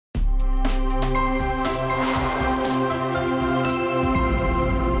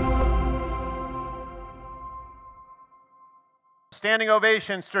standing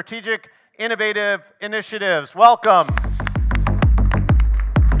ovation, strategic, innovative initiatives. Welcome.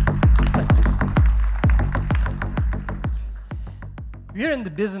 We're in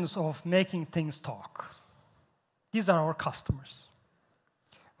the business of making things talk. These are our customers.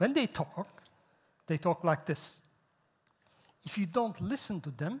 When they talk like this. If you don't listen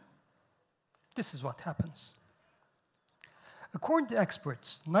to them, this is what happens. According to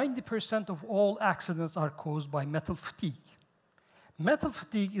experts, 90% of all accidents are caused by metal fatigue. Metal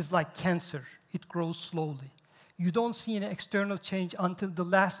fatigue is like cancer. It grows slowly. You don't see an external change until the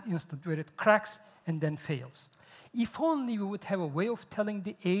last instant where it cracks and then fails. If only we would have a way of telling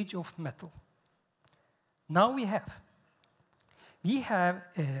the age of metal. Now we have. We have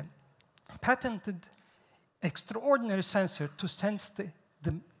a patented extraordinary sensor to sense the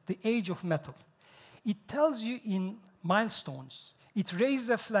age of metal. It tells you in milestones. It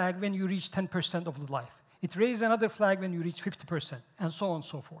raises a flag when you reach 10% of the life. It raises another flag when you reach 50%, and so on and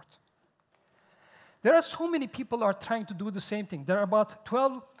so forth. There are so many people are trying to do the same thing. There are about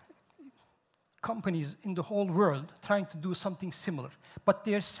 12 companies in the whole world trying to do something similar. But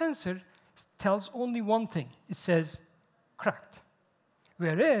their sensor tells only one thing. It says, cracked.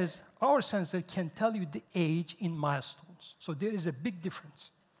 Whereas our sensor can tell you the age in milestones. So there is a big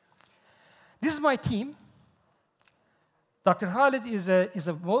difference. This is my team. Dr. Khalid is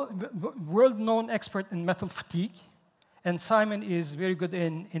a world-known expert in metal fatigue, and Simon is very good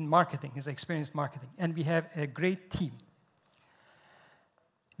in marketing, he's experienced marketing, and we have a great team.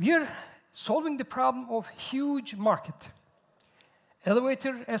 We are solving the problem of huge market.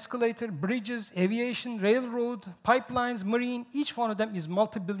 Elevator, escalator, bridges, aviation, railroad, pipelines, marine, each one of them is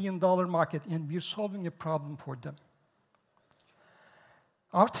multi-billion-dollar market, and we're solving a problem for them.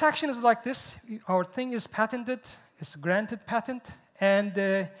 Our traction is like this. Our thing is patented. It's a granted patent,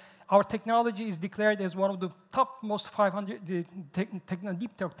 and our technology is declared as one of the top most 500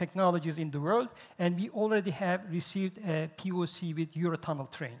 deep tech technologies in the world, and we already have received a POC with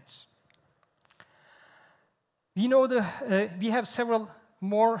Eurotunnel trains. We know we have several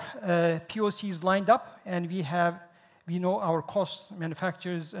more POCs lined up, and we know our cost,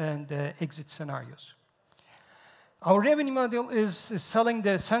 manufacturers, and exit scenarios. Our revenue model is selling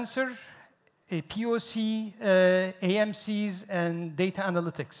the sensor, a POC, AMCs, and data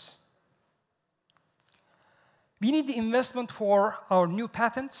analytics. We need the investment for our new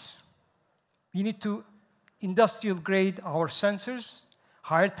patents. We need to industrial grade our sensors,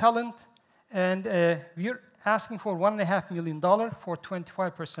 hire talent, and we're asking for $1.5 million for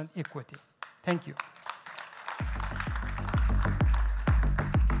 25% equity. Thank you.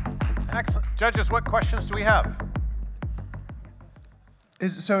 Excellent. Judges, what questions do we have?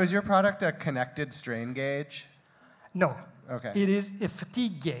 So is your product a connected strain gauge? No. Okay. It is a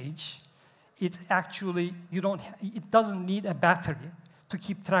fatigue gauge. It actually, it doesn't need a battery to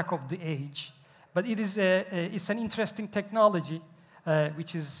keep track of the age. But it is it's an interesting technology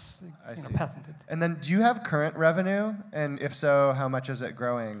which is patented. And then do you have current revenue? And if so, how much is it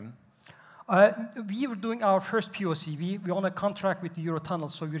growing? We were doing our first POC. We on a contract with the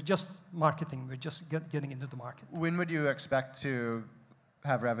Eurotunnel, so we're just marketing. We're just getting into the market. When would you expect to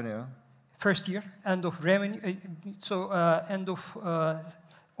have revenue? First year, end of revenue. End of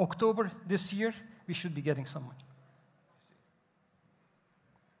October this year, we should be getting some money.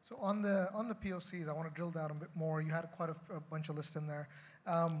 So on the POCs, I want to drill down a bit more. You had quite a bunch of lists in there.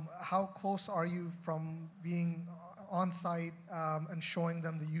 How close are you from being on site and showing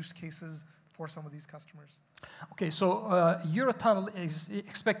them the use cases for some of these customers? Okay, so Eurotunnel is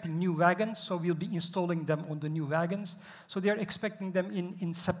expecting new wagons, so we'll be installing them on the new wagons. So they're expecting them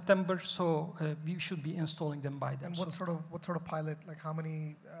in September, so we should be installing them by then. And what sort of pilot? Like how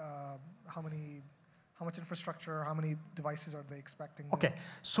much infrastructure? How many devices are they expecting? Okay,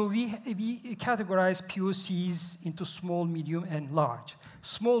 so we categorize POCs into small, medium, and large.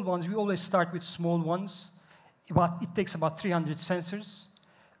 Small ones, we always start with small ones. It takes about 300 sensors.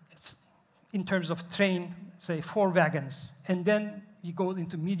 In terms of train, say 4 wagons. And then you go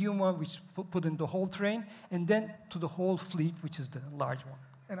into medium one, which put in the whole train, and then to the whole fleet, which is the large one.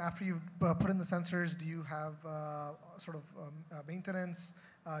 And after you've put in the sensors, do you have maintenance,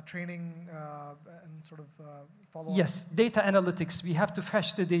 training, and sort of follow-up? Yes, data analytics. We have to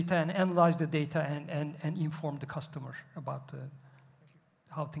fetch the data and analyze the data and inform the customer about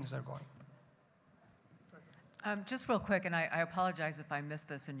how things are going. Just real quick, and I apologize if I missed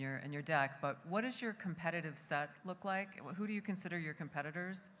this in your deck, but what does your competitive set look like? Who do you consider your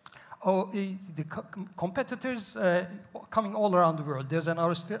competitors? Oh, the competitors coming all around the world. There's an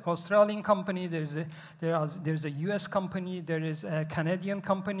Australian company, there's a US company, there is a Canadian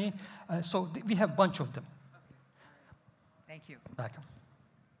company. So we have a bunch of them. Thank you. Welcome.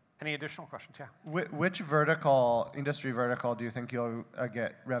 Any additional questions? Yeah. Which vertical, industry vertical, do you think you'll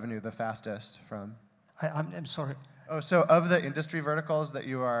get revenue the fastest from? I'm sorry. Oh, so of the industry verticals that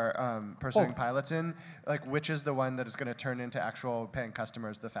you are pursuing pilots in, like which is the one that is going to turn into actual paying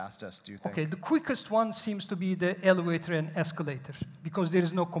customers the fastest, do you think? Okay, the quickest one seems to be the elevator and escalator because there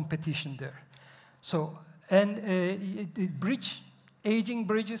is no competition there. So, and the bridge, aging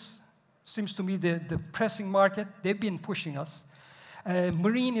bridges seems to be the pressing market. They've been pushing us.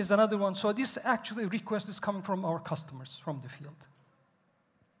 Marine is another one. So this actually request is coming from our customers from the field.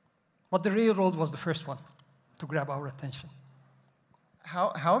 But the railroad was the first one to grab our attention.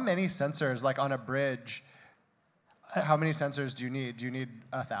 How many sensors, like on a bridge, how many sensors do you need? Do you need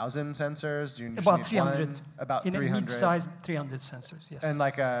 1,000 sensors? Do you just About need 300. one? About in 300. In a mid-size, 300 sensors, yes. And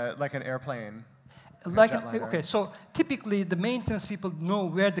like an airplane. Okay, so typically the maintenance people know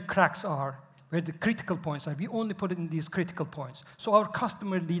where the cracks are, where the critical points are. We only put it in these critical points. So our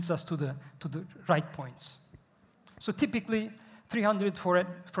customer leads us to the right points. So typically 300 for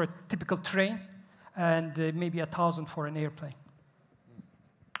a typical train, and maybe 1,000 for an airplane.